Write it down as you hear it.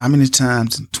How many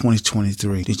times in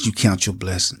 2023 did you count your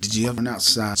blessing? Did you ever run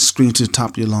outside, scream to the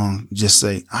top of your lungs, just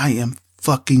say, I am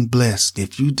fucking blessed?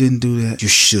 If you didn't do that, you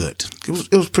should.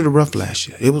 It was pretty rough last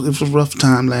year. It was a rough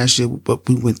time last year, but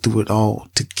we went through it all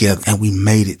together and we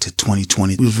made it to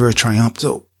 2020. We were very triumphant.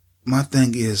 So my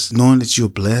thing is knowing that you're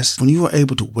blessed. When you are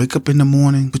able to wake up in the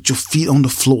morning, put your feet on the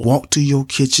floor, walk to your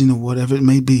kitchen or whatever it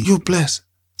may be, you're blessed.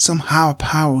 Some higher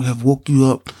power have woke you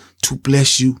up to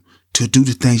bless you, to do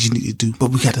the things you need to do.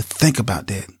 But we got to think about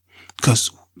that because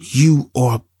you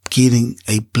are getting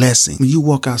a blessing. When you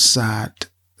walk outside,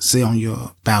 say on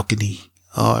your balcony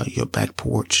or your back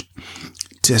porch,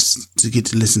 just to get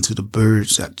to listen to the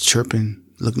birds out chirping,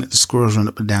 looking at the squirrels running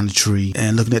up and down the tree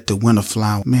and looking at the winter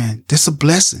flower, man, that's a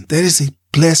blessing. That is a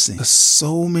blessing. But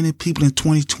so many people in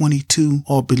 2022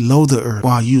 are below the earth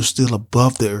while you're still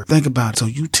above the earth. Think about it. So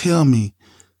you tell me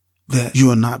that you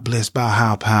are not blessed by a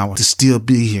higher power to still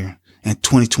be here in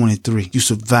 2023. You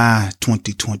survived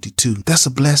 2022. That's a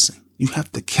blessing. You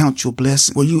have to count your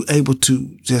blessing. Were you able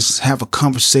to just have a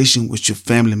conversation with your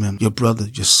family member, your brother,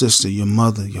 your sister, your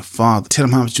mother, your father? Tell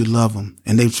them how much you love them.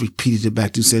 And they've repeated it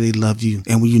back to you, say they love you.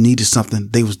 And when you needed something,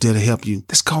 they was there to help you.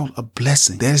 That's called a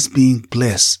blessing. That is being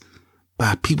blessed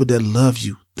by people that love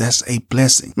you. That's a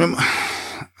blessing.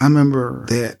 I remember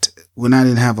that when I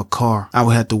didn't have a car, I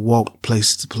would have to walk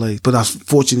place to place. But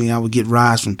fortunately, I would get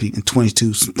rides from people in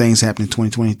 22. Some things happened in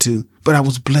 2022. But I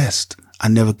was blessed. I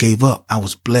never gave up. I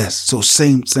was blessed. So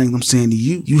same thing I'm saying to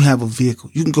you. You have a vehicle.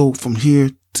 You can go from here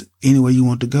to anywhere you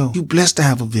want to go. You're blessed to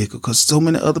have a vehicle because so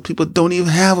many other people don't even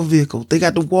have a vehicle. They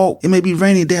got to walk. It may be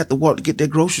raining. They have to walk to get their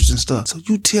groceries and stuff. So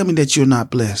you tell me that you're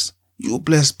not blessed. You're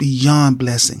blessed beyond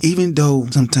blessing. Even though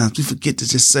sometimes we forget to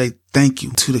just say thank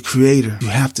you to the Creator, you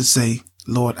have to say,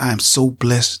 Lord, I am so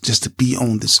blessed just to be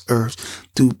on this earth,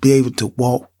 to be able to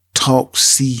walk, talk,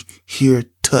 see, hear,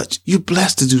 touch. You're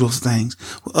blessed to do those things.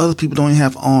 Well, other people don't even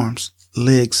have arms,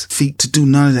 legs, feet to do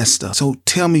none of that stuff. So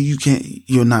tell me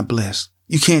you're not blessed.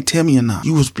 You can't tell me you're not.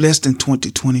 You was blessed in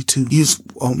 2022.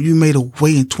 You made a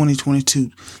way in 2022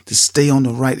 to stay on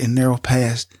the right and narrow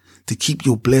path to keep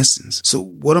your blessings. So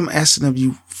what I'm asking of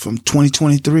you from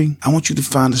 2023, I want you to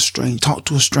find a stranger, talk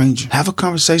to a stranger, have a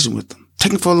conversation with them,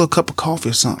 take them for a little cup of coffee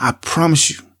or something. I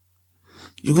promise you,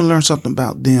 you're going to learn something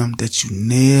about them that you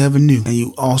never knew. And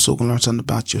you also going to learn something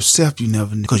about yourself you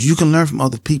never knew. Because you can learn from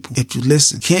other people if you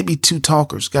listen. Can't be two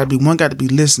talkers. One got to be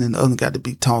listening, the other got to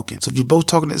be talking. So if you're both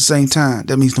talking at the same time,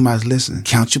 that means nobody's listening.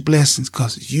 Count your blessings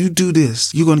because you do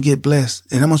this, you're going to get blessed.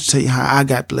 And I'm going to tell you how I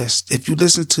got blessed. If you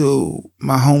listen to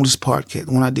my homeless podcast,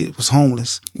 the one I did was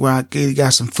homeless, where I gave the guy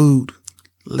some food.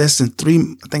 Less than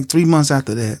 3 months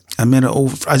after that,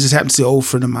 I just happened to see an old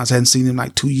friend of mine. I hadn't seen him in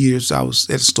like 2 years. I was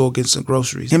at the store getting some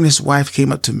groceries. Him and his wife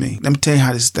came up to me. Let me tell you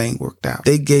how this thing worked out.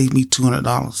 They gave me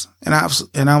 $200.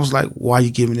 And I was like, why are you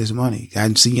giving this money? I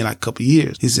hadn't seen you in like a couple of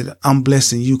years. He said, I'm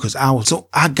blessing you because so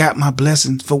I got my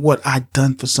blessing for what I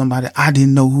done for somebody. I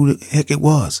didn't know who the heck it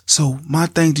was. So my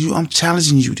thing to you, I'm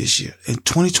challenging you this year. In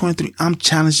 2023, I'm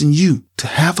challenging you to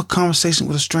have a conversation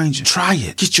with a stranger. Try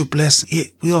it. Get your blessing.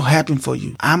 It will happen for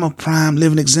you. I'm a prime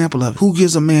living example of it. Who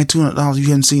gives a man $200 you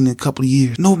haven't seen in a couple of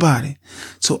years? Nobody.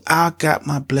 So I got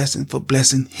my blessing for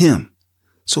blessing him.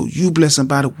 So you bless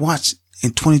somebody. Watch in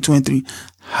 2023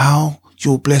 how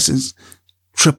your blessings